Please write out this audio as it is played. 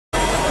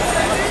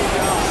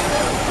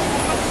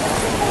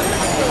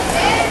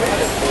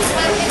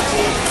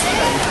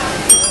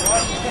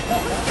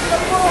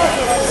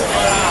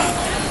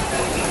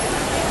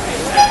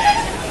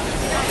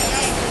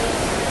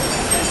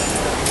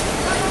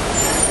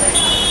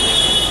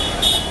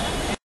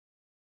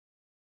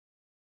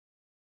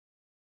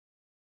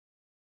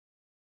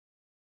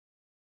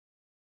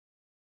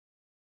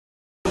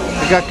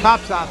We got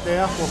cops out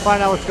there. We'll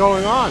find out what's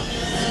going on.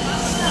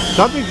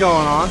 Something's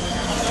going on.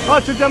 Oh,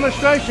 it's a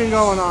demonstration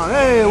going on.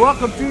 Hey,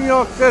 welcome to New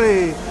York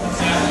City.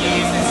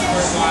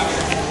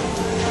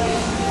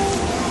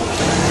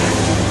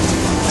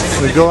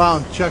 We go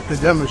out and check the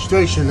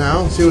demonstration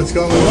now and see what's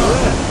going on.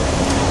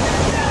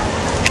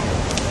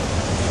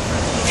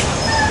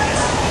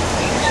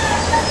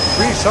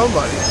 Free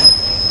somebody.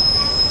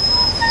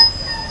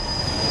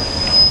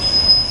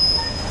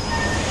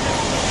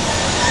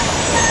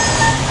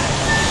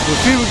 We'll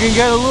see if we can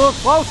get a little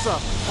closer.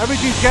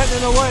 Everything's getting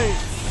in the way.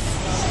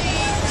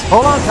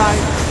 Hold on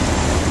tight.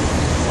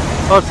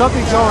 Oh,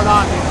 something's going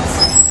on here.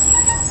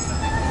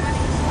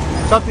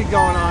 Something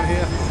going on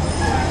here.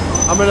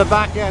 I'm in the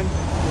back end.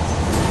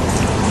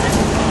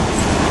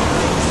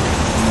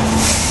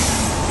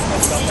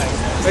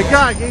 Hey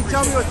guy, can you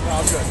tell me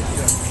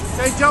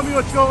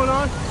what's going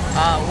on?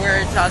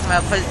 We're talking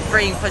about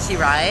freeing Pussy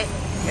Riot.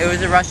 It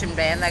was a Russian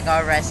band that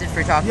got arrested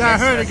for talking. Yeah, I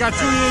heard it got 2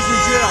 years in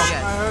jail.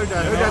 Yes. I heard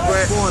that.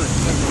 This morning.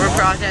 We're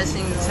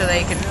protesting so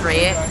they can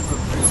free it.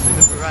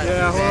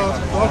 Yeah,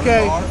 well,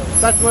 okay.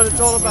 That's what it's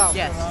all about.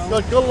 Yes.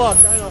 Good luck.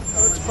 I know.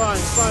 It's fine.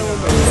 It's fine with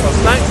me.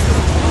 Nice.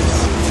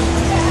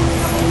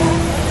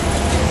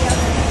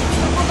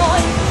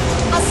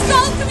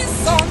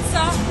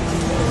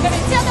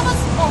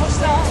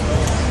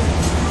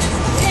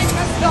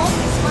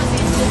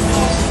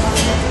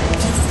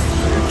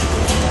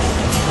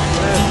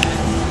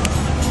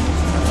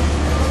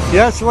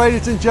 Yes,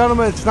 ladies and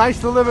gentlemen, it's nice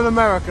to live in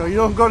America. You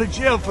don't go to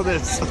jail for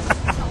this.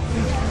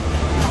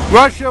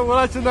 Russia, well,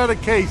 that's another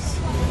case.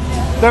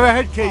 They're a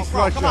head case,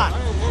 Russia. Come on.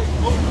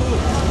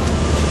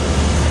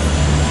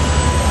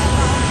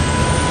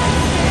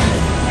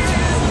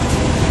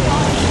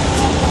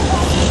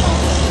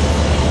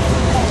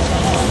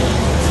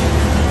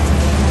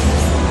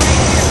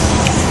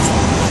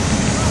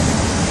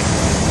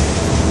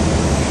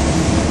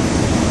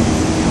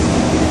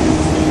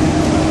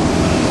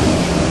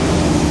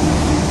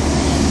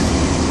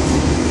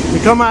 You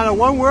come out of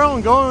one world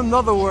and go in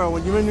another world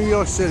when you're in New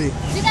York City.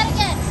 Do that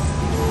again.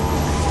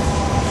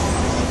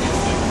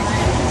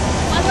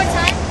 One more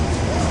time.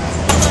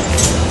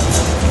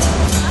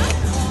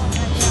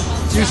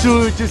 You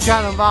two just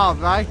got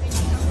involved, right?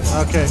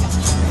 Okay.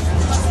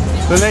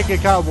 The Naked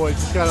Cowboys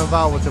just got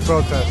involved with the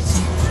protests.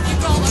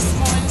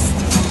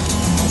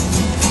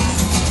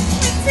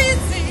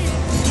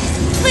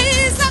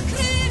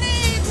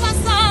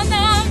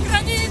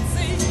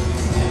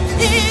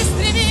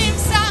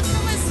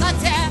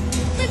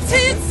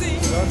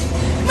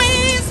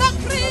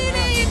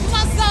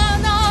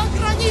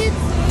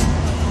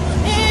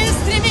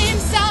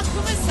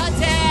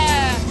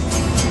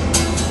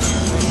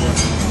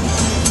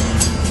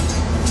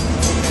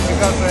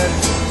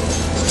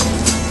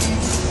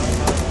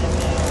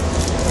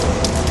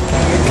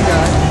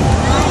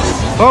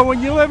 Well,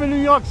 when you live in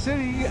New York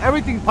City,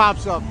 everything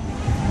pops up.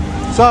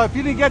 So if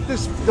you didn't get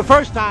this the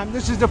first time,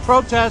 this is the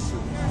protest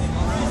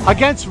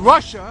against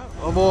Russia,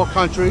 of all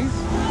countries.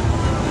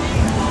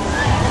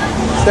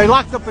 They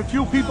locked up a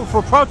few people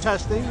for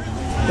protesting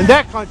in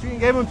their country and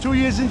gave them 2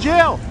 years in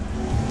jail.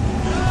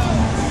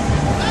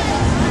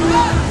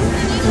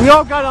 We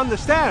all got to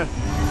understand,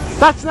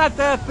 that's not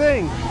their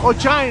thing. Or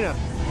China,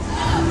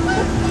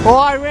 or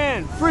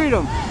Iran,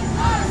 freedom.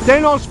 They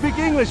don't speak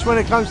English when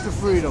it comes to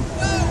freedom.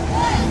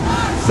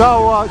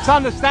 So it's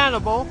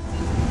understandable.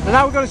 And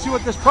now we're going to see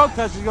what this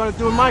protest is going to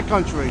do in my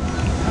country,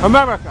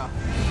 America.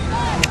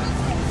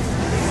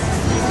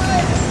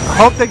 I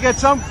hope they get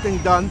something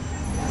done.